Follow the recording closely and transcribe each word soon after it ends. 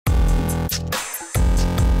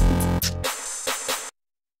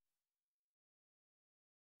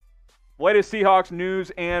latest Seahawks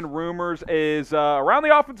news and rumors is around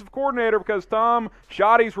the offensive coordinator because Tom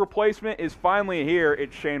Schotte's replacement is finally here.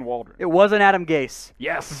 It's Shane Waldron. It wasn't Adam Gase.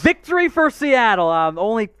 Yes. Victory for Seattle.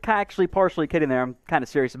 Only actually partially kidding there. I'm kind of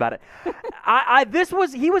serious about it.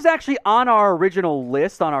 He was actually on our original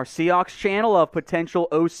list on our Seahawks channel of potential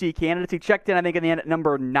OC candidates. He checked in, I think, in the end at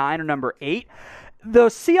number 9 or number 8. The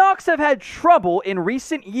Seahawks have had trouble in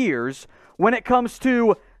recent years when it comes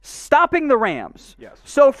to stopping the Rams. Yes.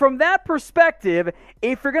 So from that perspective,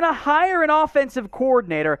 if you're going to hire an offensive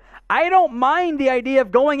coordinator, I don't mind the idea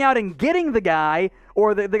of going out and getting the guy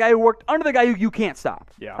or the guy who worked under the guy who you can't stop.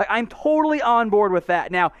 Yeah. I'm totally on board with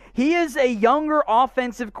that. Now, he is a younger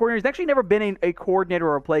offensive coordinator. He's actually never been a coordinator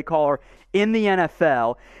or a play caller in the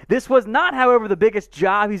NFL. This was not, however, the biggest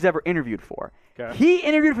job he's ever interviewed for. Okay. He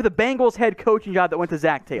interviewed for the Bengals head coaching job that went to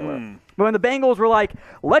Zach Taylor. But when the Bengals were like,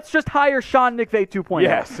 let's just hire Sean McVay 2.0.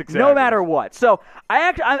 Yes, exactly. No matter what. So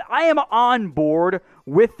I am on board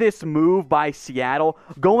with this move by Seattle,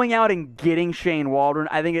 going out and getting Shane Waldron.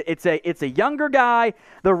 I think it's a younger guy.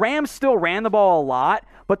 The Rams still ran the ball a lot,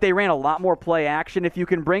 but they ran a lot more play action. If you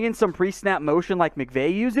can bring in some pre-snap motion like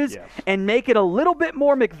McVay uses and make it a little bit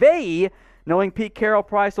more McVay-y, knowing Pete Carroll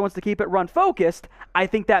probably still wants to keep it run-focused, I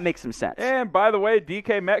think that makes some sense. And by the way,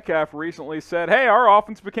 DK Metcalf recently said, hey, our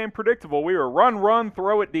offense became predictable. We were run,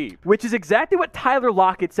 throw it deep. Which is exactly what Tyler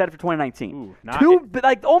Lockett said for 2019. Ooh,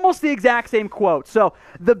 almost the exact same quote. So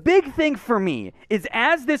the big thing for me is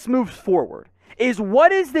as this moves forward, is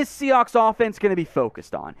what is this Seahawks offense going to be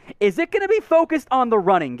focused on? Is it going to be focused on the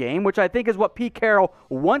running game, which I think is what Pete Carroll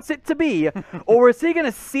wants it to be, or is he going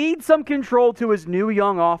to cede some control to his new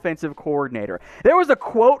young offensive coordinator? There was a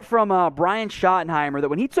quote from Brian Schottenheimer that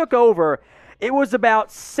when he took over, it was about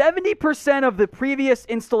 70% of the previous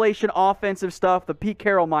installation offensive stuff, the Pete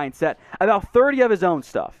Carroll mindset, about 30 of his own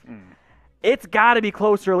stuff. It's got to be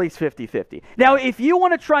closer, at least 50-50. Now, if you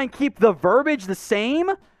want to try and keep the verbiage the same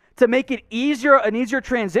to make it an easier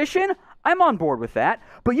transition, I'm on board with that.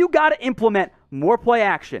 But you got to implement more play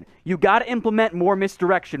action. You got to implement more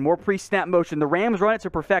misdirection, more pre-snap motion. The Rams run it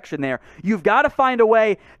to perfection there. You've got to find a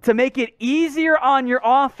way to make it easier on your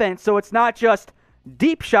offense so it's not just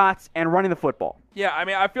deep shots and running the football. Yeah, I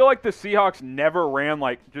mean, I feel like the Seahawks never ran,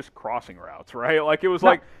 just crossing routes, right? Like, it was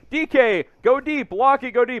like, DK, go deep,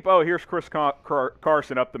 Lockett, go deep. Oh, here's Chris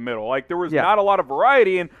Carson up the middle. Like, there was not a lot of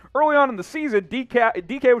variety, and early on in the season,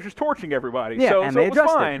 DK was just torching everybody. Yeah, so and it they was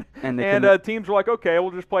adjusted. fine. And teams were like, okay,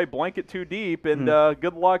 we'll just play blanket too deep, and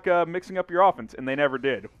good luck mixing up your offense. And they never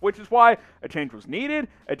did, which is why a change was needed.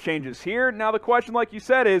 A change is here. Now, the question, like you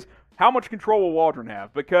said, is how much control will Waldron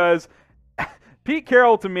have? Because Pete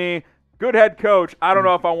Carroll, to me, good head coach. I don't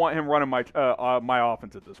know if I want him running my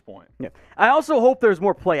offense at this point. Yeah. I also hope there's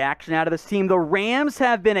more play action out of this team. The Rams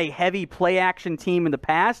have been a heavy play action team in the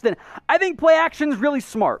past, and I think play action is really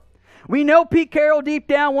smart. We know Pete Carroll deep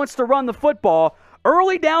down wants to run the football.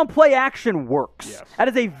 Early down play action works. Yes. That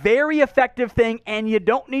is a very effective thing, and you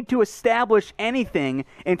don't need to establish anything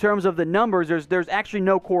in terms of the numbers. There's actually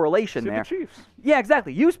no correlation there. The Chiefs. Yeah,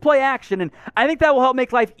 exactly. Use play action, and I think that will help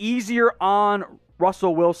make life easier on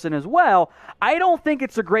Russell Wilson as well. I don't think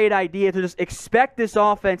it's a great idea to just expect this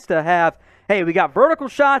offense to have, hey, we got vertical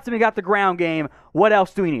shots and we got the ground game. What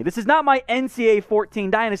else do we need? This is not my NCAA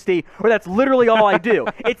 14 dynasty where that's literally all I do.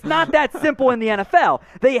 It's not that simple in the NFL.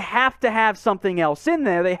 They have to have something else in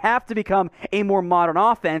there. They have to become a more modern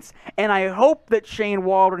offense, and I hope that Shane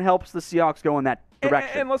Waldron helps the Seahawks go in that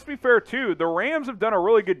direction. And let's be fair, too. The Rams have done a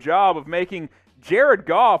really good job of making Jared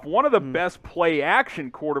Goff one of the best play-action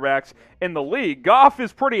quarterbacks in the league. Goff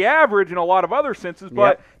is pretty average in a lot of other senses,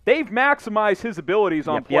 but they've maximized his abilities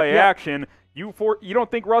on play action. You don't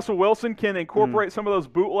think Russell Wilson can incorporate some of those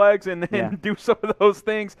bootlegs and do some of those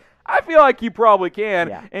things? I feel like he probably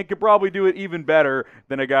can and could probably do it even better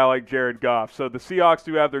than a guy like Jared Goff. So the Seahawks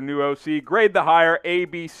do have their new OC. Grade the hire, A,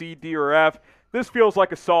 B, C, D, or F. This feels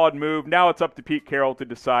like a solid move. Now it's up to Pete Carroll to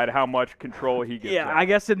decide how much control he gets. I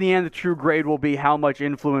guess in the end, the true grade will be how much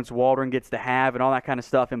influence Waldron gets to have and all that kind of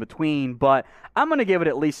stuff in between. But I'm going to give it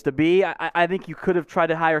at least a B. I think you could have tried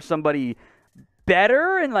to hire somebody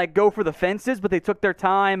better and go for the fences, but they took their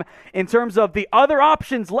time. In terms of the other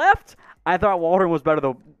options left, I thought Waldron was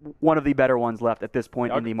one of the better ones left at this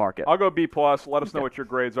point in the market. I'll go B+. Let us know what your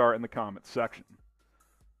grades are in the comments section.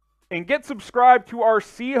 And get subscribed to our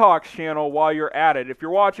Seahawks channel while you're at it. If you're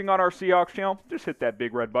watching on our Seahawks channel, just hit that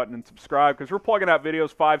big red button and subscribe because we're plugging out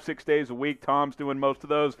videos 5-6 days a week. Tom's doing most of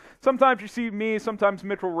those. Sometimes you see me, sometimes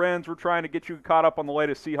Mitchell Renz. We're trying to get you caught up on the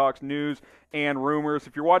latest Seahawks news and rumors.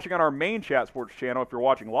 If you're watching on our main Chat Sports channel, if you're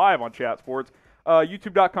watching live on Chat Sports,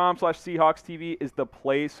 YouTube.com/Seahawks TV is the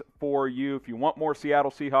place for you. If you want more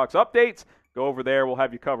Seattle Seahawks updates, go over there. We'll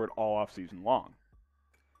have you covered all offseason long.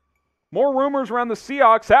 More rumors around the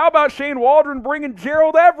Seahawks. How about Shane Waldron bringing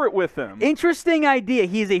Gerald Everett with him? Interesting idea.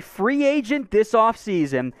 He's a free agent this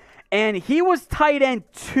offseason, and he was tight end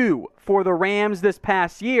 2 for the Rams this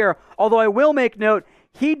past year, although I will make note,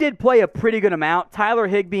 he did play a pretty good amount. Tyler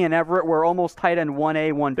Higbee and Everett were almost tight end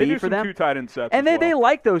 1A, 1B for them. They do 2 tight end sets. And they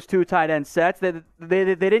like those 2 tight end sets. They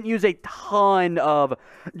didn't use a ton of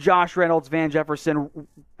Josh Reynolds, Van Jefferson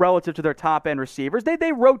relative to their top end receivers.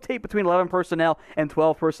 They rotate between 11 personnel and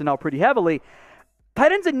 12 personnel pretty heavily.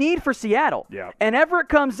 Tight end's a need for Seattle. Yeah. And Everett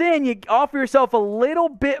comes in, you offer yourself a little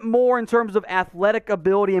bit more in terms of athletic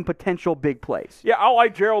ability and potential big plays. Yeah, I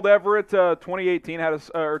like Gerald Everett. 2019 had a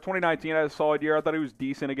solid year. I thought he was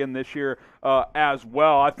decent again this year as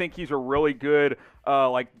well. I think he's a really good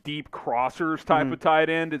deep crossers type of tight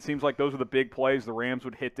end. It seems like those are the big plays the Rams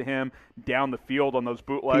would hit to him down the field on those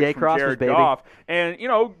bootlegs from Jared Goff. And,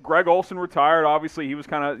 Greg Olsen retired. Obviously, he was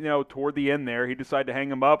kind of, toward the end there. He decided to hang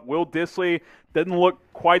him up. Will Dissly didn't look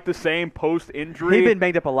quite the same post-injury. He's been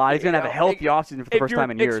banged up a lot. He's going to have a healthy offseason for the first time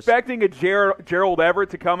in years. If you're expecting a Gerald Everett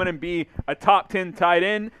to come in and be a top 10 tight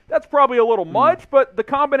end, that's probably a little much, but the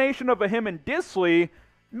combination of him and Dissly,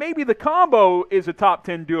 maybe the combo is a top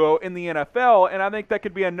 10 duo in the NFL, and I think that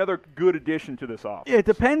could be another good addition to this offense. It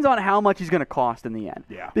depends on how much he's going to cost in the end.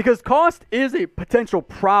 Yeah. Because cost is a potential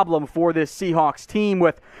problem for this Seahawks team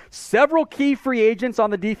with several key free agents on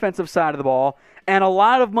the defensive side of the ball and a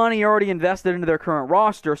lot of money already invested into their current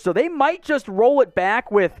roster. So they might just roll it back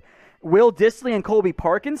with Will Dissly and Colby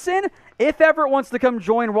Parkinson. If Everett wants to come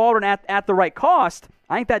join Waldron at the right cost,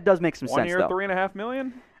 I think that does make some sense, 1 year, though. $3.5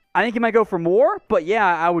 million? I think he might go for more, but yeah,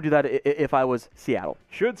 I would do that if I was Seattle.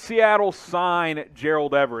 Should Seattle sign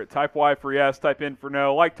Gerald Everett? Type Y for yes, type in for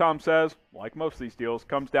no. Like Tom says, like most of these deals,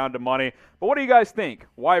 comes down to money. But what do you guys think?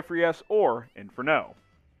 Y for yes or in for no?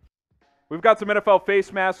 We've got some NFL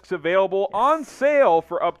face masks available on sale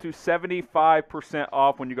for up to 75%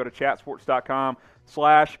 off when you go to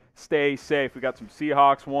chatsports.com/stay safe. We got some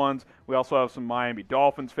Seahawks ones. We also have some Miami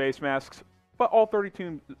Dolphins face masks. But all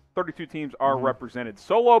 32 teams are represented.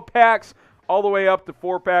 Solo packs all the way up to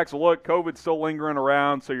 4-packs. Look, COVID's still lingering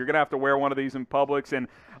around, so you're going to have to wear one of these in Publix. And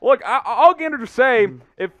look, I'll get to say,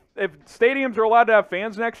 if stadiums are allowed to have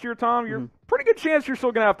fans next year, Tom, you're pretty good chance you're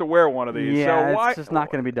still going to have to wear one of these. Yeah, so it's just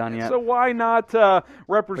not going to be done yet. So why not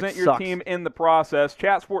represent your team in the process?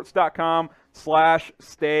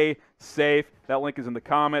 Chatsports.com/stay safe. That link is in the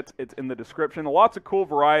comments. It's in the description. Lots of cool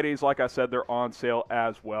varieties. Like I said, they're on sale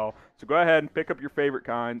as well. So go ahead and pick up your favorite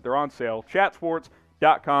kind. They're on sale.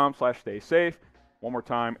 Chatsports.com/stay safe. One more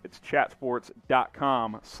time, it's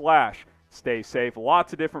chatsports.com/stay safe.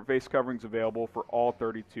 Lots of different face coverings available for all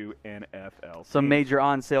 32 NFL teams. Some major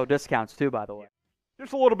on-sale discounts, too, by the way.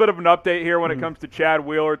 Just a little bit of an update here when it comes to Chad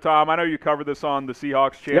Wheeler, Tom. I know you covered this on the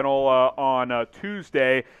Seahawks channel on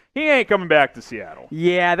Tuesday. He ain't coming back to Seattle.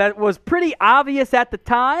 Yeah, that was pretty obvious at the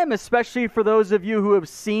time, especially for those of you who have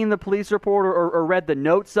seen the police report or read the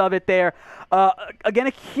notes of it there. Again,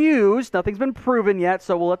 accused. Nothing's been proven yet,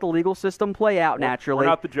 so we'll let the legal system play out naturally. We're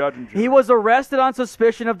not the judge and jury. He was arrested on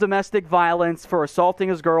suspicion of domestic violence for assaulting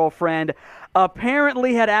his girlfriend.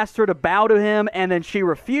 Apparently had asked her to bow to him, and then she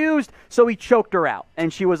refused, so he choked her out.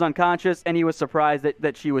 And she was unconscious, and he was surprised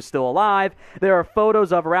that she was still alive. There are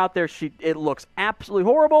photos of her out there. It looks absolutely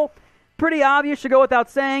horrible. Pretty obvious, should go without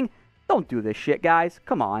saying. Don't do this shit, guys.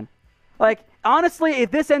 Come on. Honestly,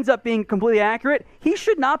 if this ends up being completely accurate, he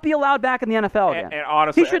should not be allowed back in the NFL again. And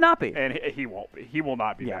honestly, he should not be. And he won't be. He will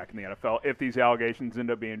not be back in the NFL if these allegations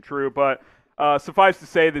end up being true. But suffice to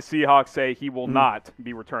say, the Seahawks say he will not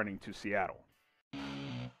be returning to Seattle.